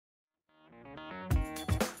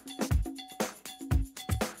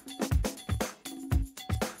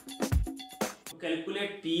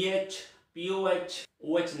calculate pH, pOH,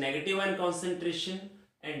 OH negative ion concentration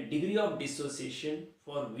and degree of dissociation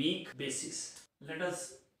for weak bases. Let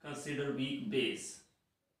us consider weak base.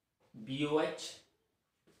 BOH,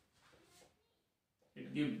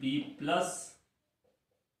 it gives B plus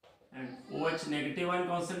and OH negative ion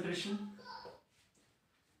concentration.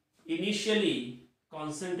 Initially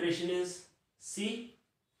concentration is C,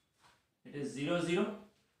 it is 0, 0.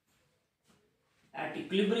 At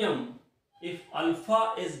equilibrium, if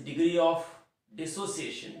alpha is degree of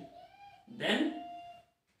dissociation, then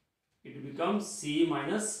it becomes C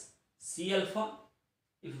minus C alpha.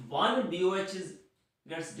 If one BOH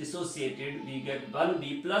gets dissociated, we get one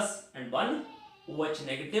B plus and one OH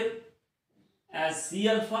negative. As C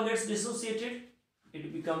alpha gets dissociated,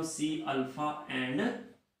 it becomes C alpha and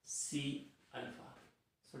C alpha.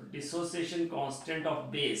 So dissociation constant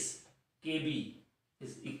of base Kb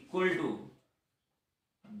is equal to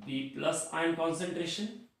B plus ion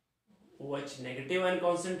concentration, OH negative ion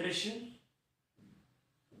concentration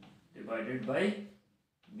divided by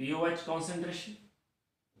BOH concentration.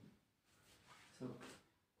 So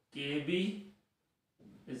Kb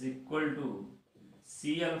is equal to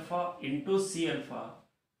C alpha into C alpha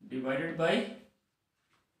divided by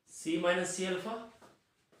C minus C alpha.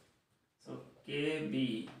 So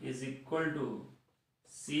Kb is equal to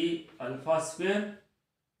C alpha square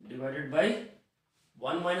divided by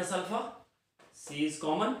 1 minus alpha. C is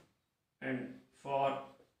common, and for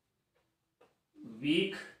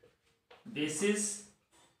weak bases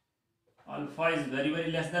alpha is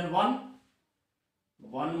very less than 1.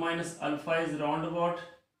 1 minus alpha is round about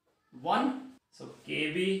 1. So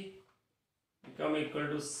Kb become equal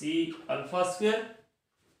to C alpha square,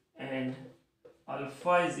 and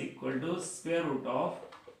alpha is equal to square root of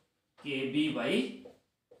Kb by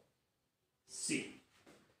C,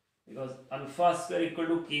 because alpha square equal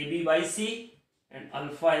to Kb by C and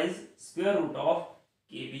alpha is square root of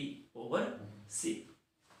Kb over C.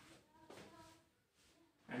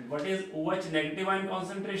 And what is OH negative ion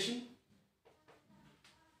concentration?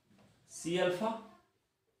 C alpha,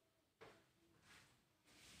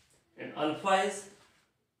 and alpha is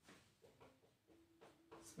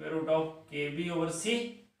square root of Kb over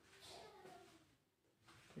C.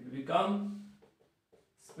 It becomes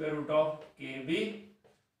square root of Kb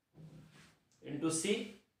into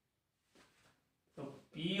C. So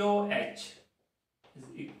pOH is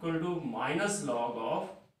equal to minus log of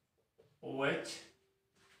OH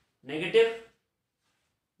negative,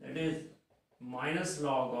 that is minus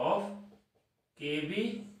log of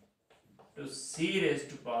Kb to C raised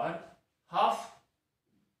to power half.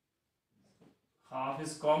 Half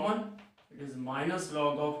is common, it is minus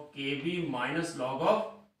log of Kb minus log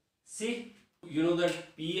of C. You know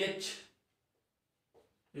that pH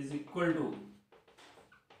is equal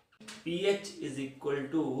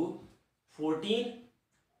to 14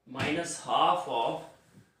 minus half of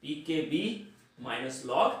pKb minus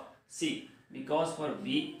log C, because for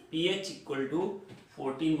pH equal to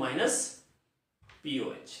 14 minus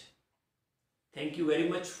pOH. Thank you very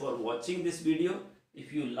much for watching this video.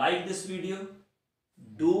 If you like this video,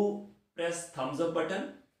 do press thumbs up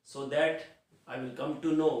button so that I will come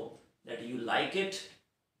to know that you like it.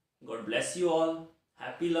 God bless you all.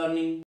 Happy learning.